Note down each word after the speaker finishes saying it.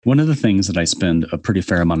One of the things that I spend a pretty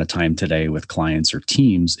fair amount of time today with clients or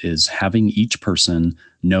teams is having each person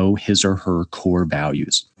know his or her core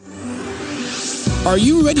values. Are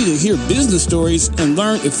you ready to hear business stories and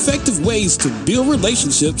learn effective ways to build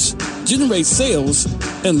relationships, generate sales,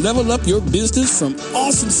 and level up your business from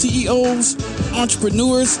awesome CEOs,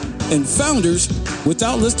 entrepreneurs, and founders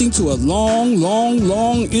without listening to a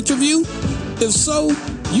long interview? If so,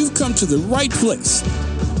 you've come to the right place.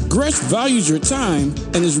 Gresh values your time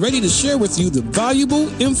and is ready to share with you the valuable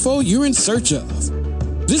info you're in search of.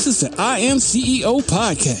 This is the I Am CEO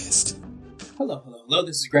podcast. Hello.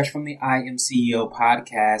 This is Gresh from the I Am CEO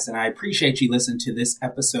podcast, and I appreciate you listening to this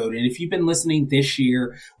episode. And if you've been listening this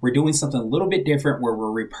year, we're doing something a little bit different where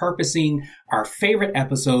we're repurposing our favorite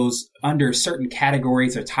episodes under certain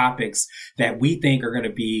categories or topics that we think are going to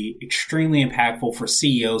be extremely impactful for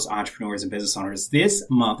CEOs, entrepreneurs, and business owners. This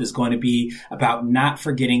month is going to be about not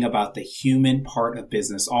forgetting about the human part of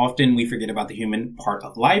business. Often we forget about the human part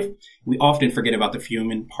of life. We often forget about the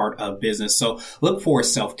human part of business. So look for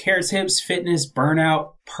self-care tips, fitness, burnout,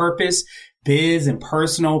 purpose, biz and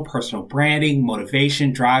personal branding,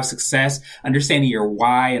 motivation, drive, success, understanding your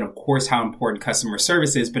why, and of course, how important customer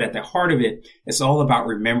service is. But at the heart of it, it's all about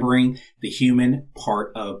remembering the human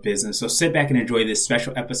part of business. So sit back and enjoy this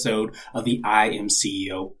special episode of the I Am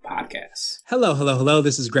CEO podcast. Hello.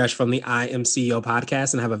 This is Gresh from the I Am CEO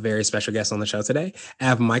podcast, and I have a very special guest on the show today. I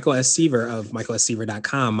have Michael S. Seaver of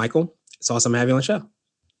michaelsseaver.com. Michael, it's awesome having you on the show.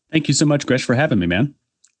 Thank you so much, Gresh, for having me, man.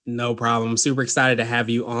 No problem. Super excited to have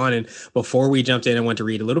you on. And before we jumped in, I want to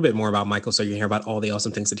read a little bit more about Michael so you can hear about all the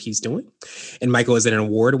awesome things that he's doing. And Michael is an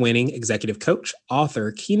award-winning executive coach,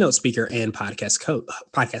 author, keynote speaker, and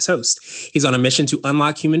podcast host. He's on a mission to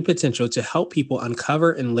unlock human potential to help people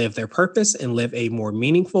uncover and live their purpose and live a more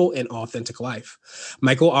meaningful and authentic life.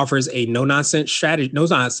 Michael offers a no-nonsense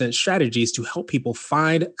strategies to help people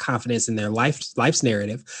find confidence in their life's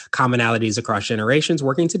narrative, commonalities across generations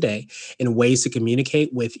working today, and ways to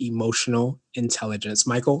communicate with emotional intelligence.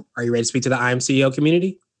 Michael, are you ready to speak to the I Am CEO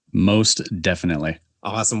community? Most definitely.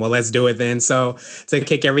 Awesome. Well, let's do it then. So to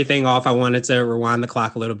kick everything off, I wanted to rewind the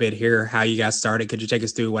clock a little bit here, how you guys started. Could you take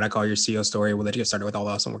us through what I call your CEO story? We'll let you get started with all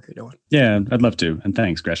the awesome work you're doing. Yeah, I'd love to. And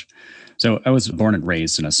thanks, Gresh. So I was born and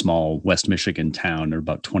raised in a small West Michigan town. There are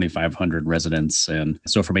about 2,500 residents. And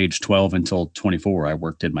so from age 12 until 24, I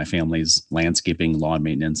worked in my family's landscaping, lawn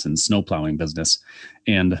maintenance, and snow plowing business.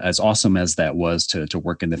 And as awesome as that was to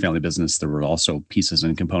work in the family business, there were also pieces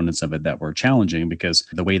and components of it that were challenging because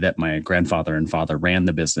the way that my grandfather and father ran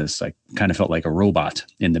the business, I kind of felt like a robot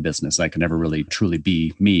in the business. I could never really truly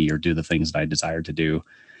be me or do the things that I desired to do.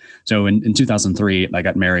 So in 2003, I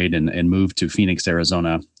got married and moved to Phoenix,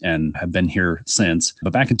 Arizona, and have been here since.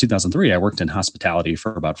 But back in 2003, I worked in hospitality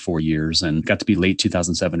for about 4 years and got to be late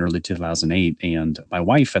 2007, early 2008. And my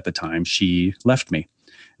wife at the time, she left me.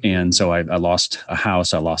 And so I lost a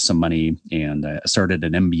house, I lost some money, and I started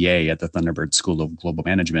an MBA at the Thunderbird School of Global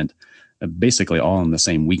Management, basically all in the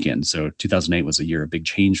same weekend. So 2008 was a year of big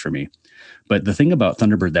change for me. But the thing about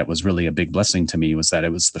Thunderbird that was really a big blessing to me was that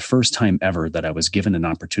it was the first time ever that I was given an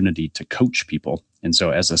opportunity to coach people. And so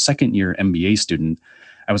as a second-year MBA student,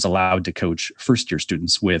 I was allowed to coach first-year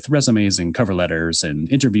students with resumes and cover letters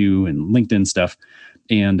and interview and LinkedIn stuff.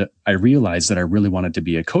 And I realized that I really wanted to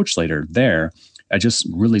be a coach later there. I just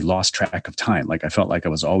really lost track of time. Like I felt like I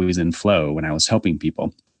was always in flow when I was helping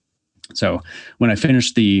people. So when I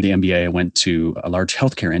finished the MBA, I went to a large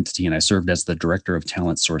healthcare entity and I served as the director of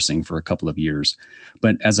talent sourcing for a couple of years.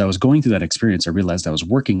 But as I was going through that experience, I realized I was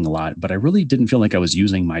working a lot, but I really didn't feel like I was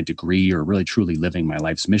using my degree or really truly living my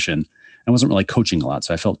life's mission. I wasn't really coaching a lot,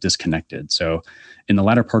 so I felt disconnected. So in the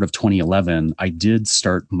latter part of 2011, I did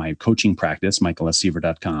start my coaching practice,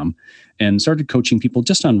 michaelsseaver.com, and started coaching people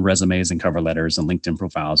just on resumes and cover letters and LinkedIn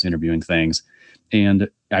profiles, interviewing things. And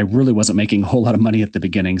I really wasn't making a whole lot of money at the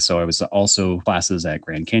beginning. So I was also classes at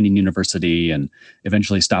Grand Canyon University and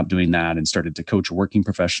eventually stopped doing that and started to coach working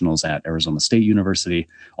professionals at Arizona State University,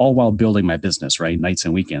 all while building my business, right? Nights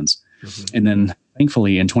and weekends. Mm-hmm. And then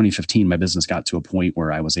thankfully in 2015, my business got to a point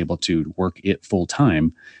where I was able to work it full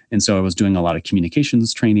time. And so I was doing a lot of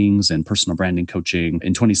communications trainings and personal branding coaching.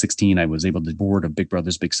 In 2016, I was able to board of Big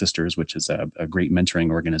Brothers Big Sisters, which is a great mentoring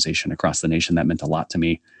organization across the nation. That meant a lot to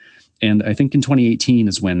me. And I think in 2018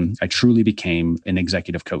 is when I truly became an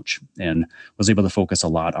executive coach and was able to focus a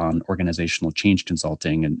lot on organizational change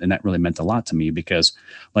consulting. And that really meant a lot to me because,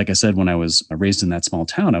 like I said, when I was raised in that small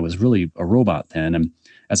town, I was really a robot then. And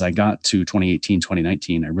as I got to 2018,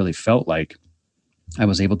 2019, I really felt like I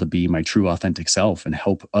was able to be my true authentic self and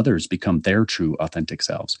help others become their true authentic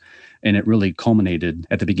selves. And it really culminated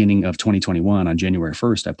at the beginning of 2021. On January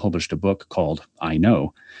 1st, I published a book called I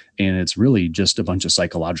Know. And it's really just a bunch of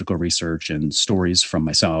psychological research and stories from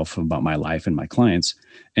myself about my life and my clients,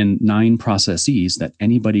 and 9 processes that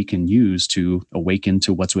anybody can use to awaken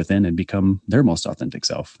to what's within and become their most authentic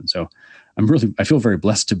self. And so I feel very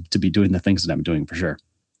blessed to be doing the things that I'm doing, for sure.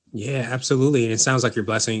 Yeah, absolutely. And it sounds like you're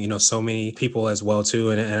blessing, so many people as well,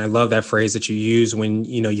 too. And I love that phrase that you used when,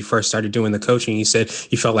 you first started doing the coaching. You said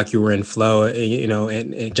you felt like you were in flow, and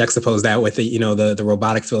juxtapose that with the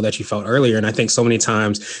robotic feel that you felt earlier. And I think so many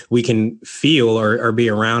times we can feel or be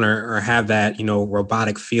around or have that,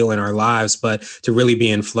 robotic feel in our lives, but to really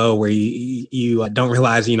be in flow where you don't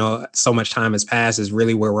realize, so much time has passed is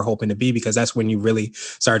really where we're hoping to be, because that's when you really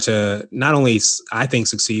start to not only, I think,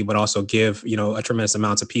 succeed, but also give, a tremendous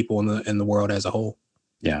amount of people in the world as a whole.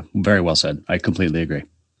 Yeah, very well said. I completely agree.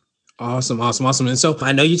 Awesome. And so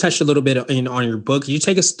I know you touched a little bit on your book. Can you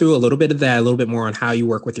take us through a little bit of that, a little bit more on how you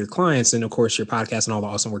work with your clients, and of course your podcast and all the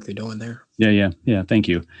awesome work you're doing there? Yeah. Thank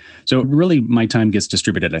you. So really my time gets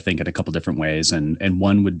distributed, I think, in a couple different ways. And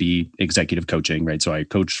one would be executive coaching, right? So I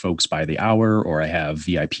coach folks by the hour, or I have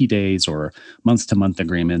VIP days or month-to-month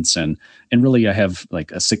agreements. And really I have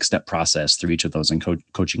like a 6-step process through each of those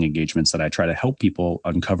coaching engagements that I try to help people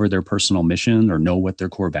uncover their personal mission or know what their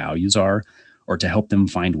core values are, or to help them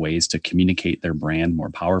find ways to communicate their brand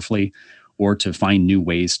more powerfully, or to find new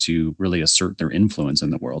ways to really assert their influence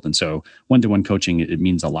in the world. And so one-to-one coaching, it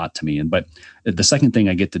means a lot to me. But the second thing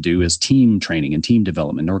I get to do is team training and team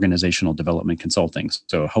development, organizational development consulting.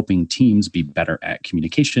 So helping teams be better at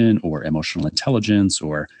communication or emotional intelligence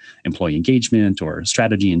or employee engagement or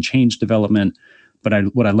strategy and change development.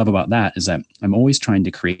 But what I love about that is that I'm always trying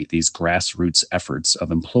to create these grassroots efforts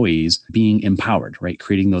of employees being empowered, right?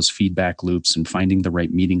 Creating those feedback loops and finding the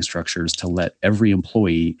right meeting structures to let every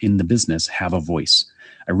employee in the business have a voice.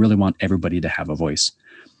 I really want everybody to have a voice.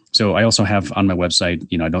 So I also have on my website,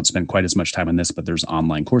 I don't spend quite as much time on this, but there's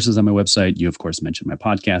online courses on my website. You, of course, mentioned my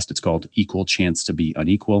podcast. It's called Equal Chance to Be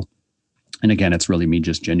Unequal. And again, it's really me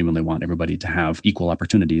just genuinely want everybody to have equal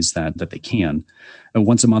opportunities that they can.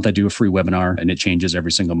 Once a month, I do a free webinar, and it changes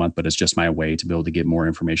every single month, but it's just my way to be able to get more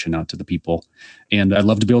information out to the people. And I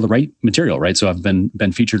love to be able to write material, right? So I've been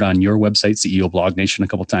featured on your website, CEO Blog Nation, a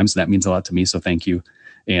couple of times. That means a lot to me. So thank you.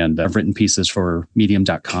 And I've written pieces for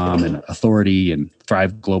Medium.com and Authority and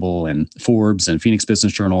Thrive Global and Forbes and Phoenix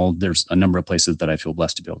Business Journal. There's a number of places that I feel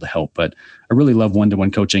blessed to be able to help. But I really love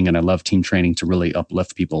one-to-one coaching, and I love team training to really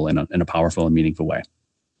uplift people in a powerful and meaningful way.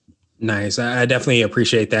 Nice. I definitely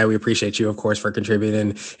appreciate that. We appreciate you, of course, for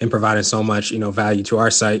contributing and providing so much, value to our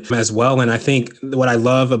site as well. And I think what I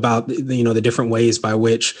love about, the different ways by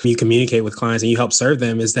which you communicate with clients and you help serve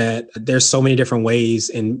them is that there's so many different ways,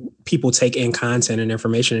 and people take in content and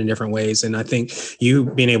information in different ways. And I think you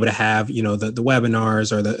being able to have, the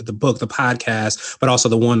webinars or the book, the podcast, but also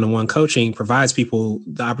the one-to-one coaching provides people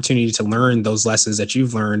the opportunity to learn those lessons that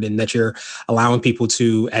you've learned, and that you're allowing people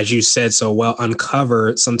to, as you said so well,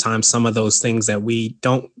 uncover sometimes some of those things that we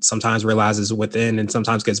don't sometimes realize is within, and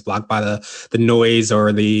sometimes gets blocked by the noise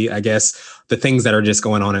or the things that are just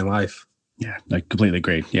going on in life. Yeah, I completely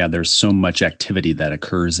agree. Yeah, there's so much activity that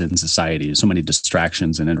occurs in society, so many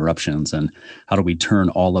distractions and interruptions. And how do we turn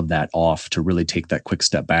all of that off to really take that quick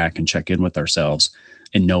step back and check in with ourselves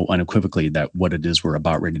and know unequivocally that what it is we're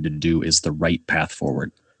about ready to do is the right path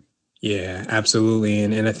forward? Yeah, absolutely.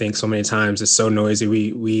 And I think so many times it's so noisy,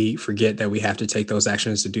 we forget that we have to take those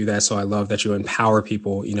actions to do that. So I love that you empower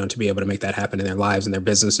people, to be able to make that happen in their lives and their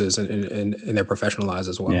businesses and in their professional lives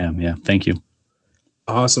as well. Yeah. Thank you.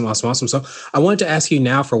 Awesome. So I wanted to ask you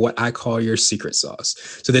now for what I call your secret sauce.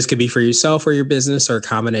 So this could be for yourself or your business, or a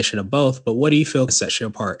combination of both, but what do you feel sets you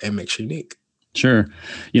apart and makes you unique? Sure.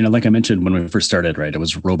 Like I mentioned, when we first started, right, it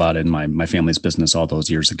was robot in my family's business all those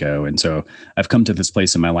years ago. And so I've come to this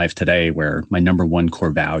place in my life today where my number one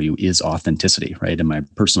core value is authenticity, right? And my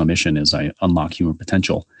personal mission is I unlock human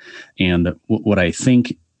potential. And what I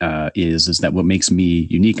think is that what makes me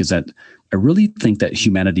unique is that I really think that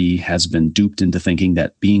humanity has been duped into thinking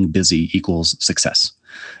that being busy equals success.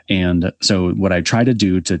 And so what I try to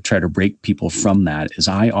do to try to break people from that is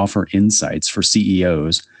I offer insights for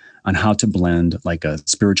CEOs on how to blend like a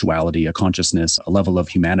spirituality, a consciousness, a level of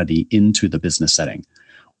humanity into the business setting.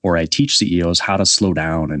 Or I teach CEOs how to slow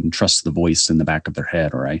down and trust the voice in the back of their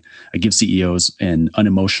head. Or I give CEOs an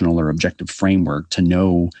unemotional or objective framework to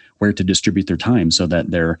know where to distribute their time so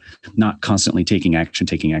that they're not constantly taking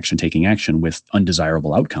action with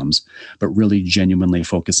undesirable outcomes, but really genuinely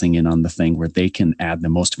focusing in on the thing where they can add the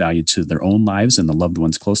most value to their own lives and the loved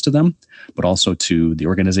ones close to them, but also to the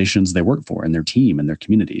organizations they work for and their team and their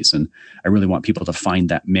communities. And I really want people to find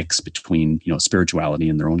that mix between, spirituality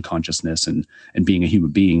and their own consciousness and being a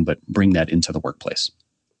human being, but bring that into the workplace.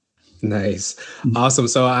 Nice. Awesome.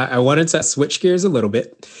 So I wanted to switch gears a little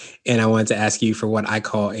bit, and I wanted to ask you for what I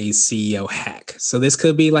call a CEO hack. So this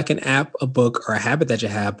could be like an app, a book, or a habit that you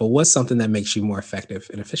have, but what's something that makes you more effective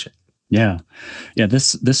and efficient? Yeah.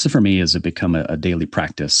 This for me has become a daily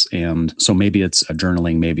practice. And so maybe it's a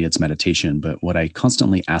journaling, maybe it's meditation, but what I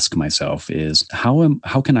constantly ask myself is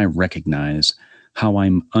how can I recognize how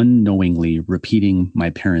I'm unknowingly repeating my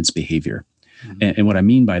parents' behavior? And what I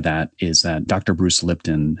mean by that is that Dr. Bruce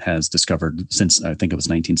Lipton has discovered, since I think it was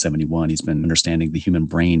 1971, he's been understanding the human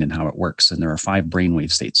brain and how it works. And there are 5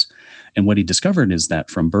 brainwave states. And what he discovered is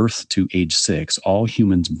that from birth to age 6, all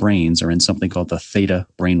humans' brains are in something called the theta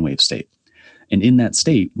brainwave state. And in that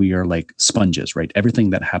state, we are like sponges, right?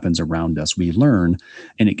 Everything that happens around us, we learn,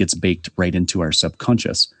 and it gets baked right into our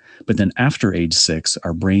subconscious. But then after age 6,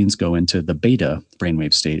 our brains go into the beta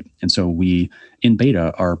brainwave state. And so we, in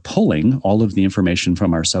beta, are pulling all of the information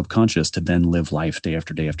from our subconscious to then live life day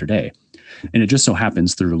after day after day. And it just so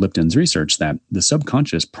happens through Lipton's research that the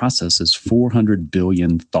subconscious processes 400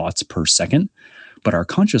 billion thoughts per second, but our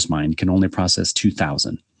conscious mind can only process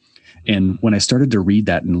 2,000. And when I started to read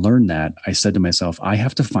that and learn that, I said to myself, I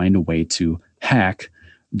have to find a way to hack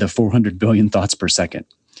the 400 billion thoughts per second.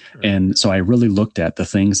 And so I really looked at the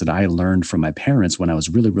things that I learned from my parents when I was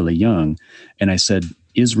really, really young. And I said,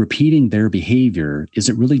 is repeating their behavior, is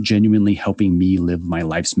it really genuinely helping me live my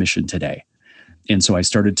life's mission today? And so I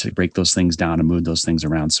started to break those things down and move those things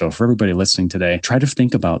around. So for everybody listening today, try to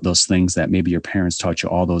think about those things that maybe your parents taught you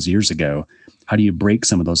all those years ago. How do you break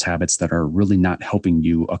some of those habits that are really not helping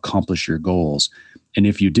you accomplish your goals? And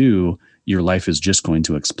if you do, your life is just going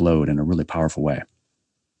to explode in a really powerful way.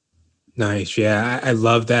 Nice. Yeah, I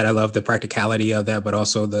love that. I love the practicality of that, but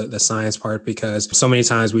also the science part, because so many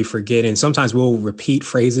times we forget, and sometimes we'll repeat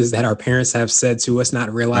phrases that our parents have said to us,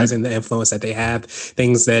 not realizing the influence that they have.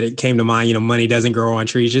 Things that it came to mind, money doesn't grow on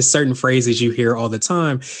trees, just certain phrases you hear all the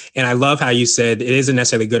time. And I love how you said it isn't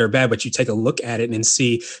necessarily good or bad, but you take a look at it and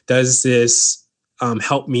see, does this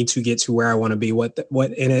help me to get to where I want to be? What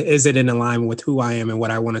is it in alignment with who I am and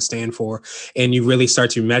what I want to stand for? And you really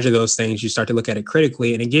start to measure those things. You start to look at it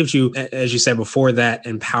critically, and it gives you, as you said before, that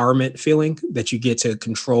empowerment feeling that you get to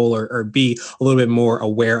control or be a little bit more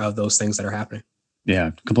aware of those things that are happening.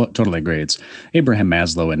 Yeah, totally agree. It's Abraham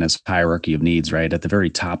Maslow and his hierarchy of needs, right? At the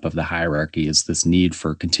very top of the hierarchy is this need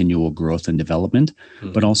for continual growth and development,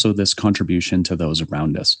 but also this contribution to those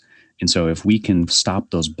around us. And so if we can stop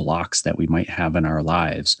those blocks that we might have in our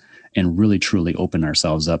lives and really truly open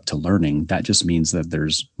ourselves up to learning, that just means that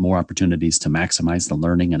there's more opportunities to maximize the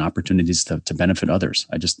learning and opportunities to benefit others.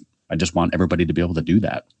 I just want everybody to be able to do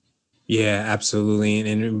that. Yeah, absolutely.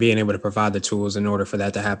 And being able to provide the tools in order for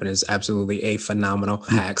that to happen is absolutely a phenomenal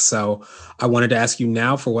hack. So I wanted to ask you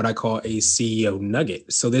now for what I call a CEO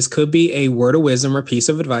nugget. So this could be a word of wisdom or piece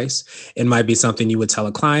of advice. It might be something you would tell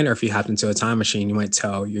a client, or if you hopped into a time machine, you might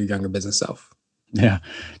tell your younger business self. Yeah.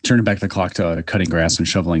 Turning back the clock to cutting grass and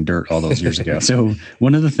shoveling dirt all those years ago. So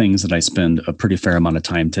one of the things that I spend a pretty fair amount of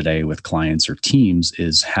time today with clients or teams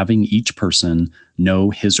is having each person know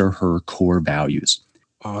his or her core values.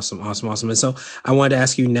 Awesome. And so I wanted to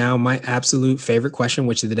ask you now my absolute favorite question,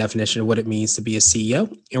 which is the definition of what it means to be a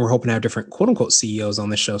CEO. And we're hoping to have different quote unquote CEOs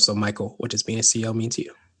on the show. So Michael, what does being a CEO mean to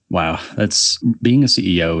you? Wow. Being a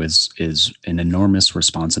CEO is an enormous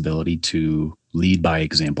responsibility to lead by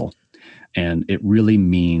example. And it really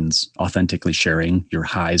means authentically sharing your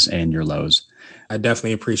highs and your lows. I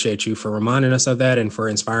definitely appreciate you for reminding us of that and for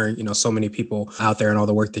inspiring, so many people out there and all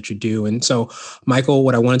the work that you do. And so, Michael,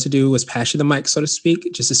 what I wanted to do was pass you the mic, so to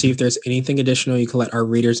speak, just to see if there's anything additional you can let our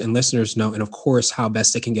readers and listeners know. And of course, how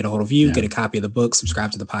best they can get a hold of you, get a copy of the book,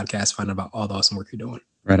 subscribe to the podcast, find out about all the awesome work you're doing.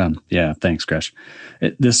 Right on. Yeah. Thanks, Gresh.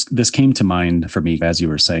 This came to mind for me as you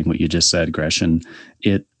were saying what you just said, Gresh. And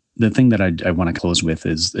the thing that I want to close with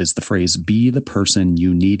is the phrase, be the person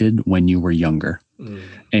you needed when you were younger.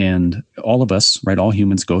 And all of us, right, all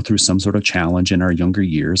humans go through some sort of challenge in our younger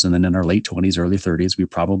years. And then in our late 20s, early 30s, we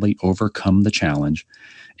probably overcome the challenge.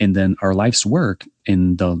 And then our life's work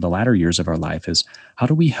in the latter years of our life is, how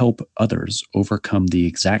do we help others overcome the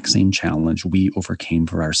exact same challenge we overcame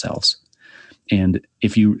for ourselves? And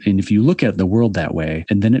if you look at the world that way,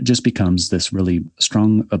 and then it just becomes this really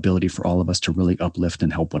strong ability for all of us to really uplift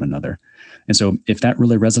and help one another. And so if that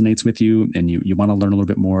really resonates with you and you want to learn a little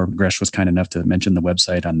bit more, Gresh was kind enough to mention the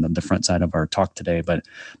website on the front side of our talk today, but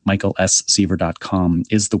michaelsseaver.com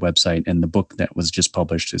is the website. And the book that was just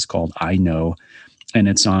published is called I Know. And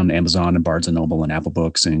it's on Amazon and Barnes & Noble and Apple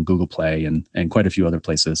Books and Google Play and quite a few other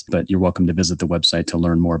places. But you're welcome to visit the website to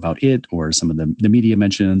learn more about it or some of the media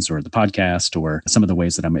mentions or the podcast or some of the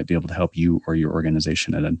ways that I might be able to help you or your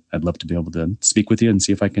organization. And I'd love to be able to speak with you and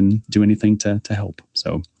see if I can do anything to help.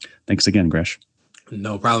 So thanks again, Gresh.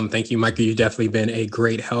 No problem. Thank you, Michael. You've definitely been a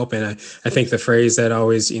great help. And I think the phrase that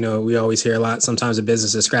always, we always hear a lot, sometimes a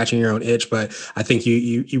business is scratching your own itch, but I think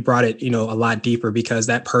you brought it, a lot deeper because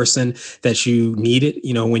that person that you needed,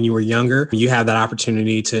 when you were younger, you have that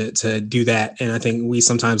opportunity to do that. And I think we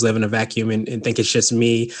sometimes live in a vacuum and think it's just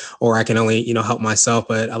me or I can only, help myself.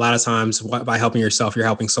 But a lot of times by helping yourself, you're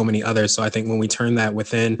helping so many others. So I think when we turn that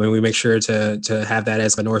within, when we make sure to have that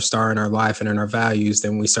as a North Star in our life and in our values,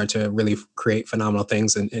 then we start to really create phenomenal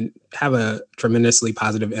things and have a tremendously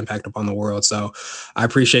positive impact upon the world. So I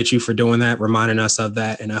appreciate you for doing that, reminding us of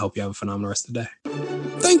that, and I hope you have a phenomenal rest of the day.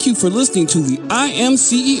 Thank you for listening to the I Am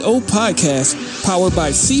CEO podcast, powered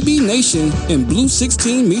by CB Nation and Blue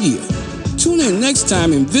 16 Media. Tune in next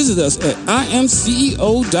time and visit us at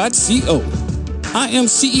imceo.co. I Am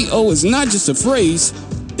CEO is not just a phrase,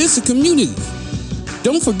 it's a community.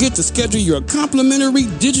 Don't forget to schedule your complimentary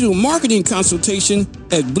digital marketing consultation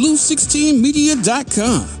at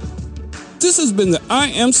blue16media.com. This has been the I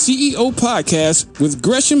Am CEO podcast with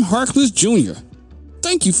Gresham Harkless Jr.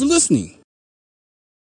 Thank you for listening.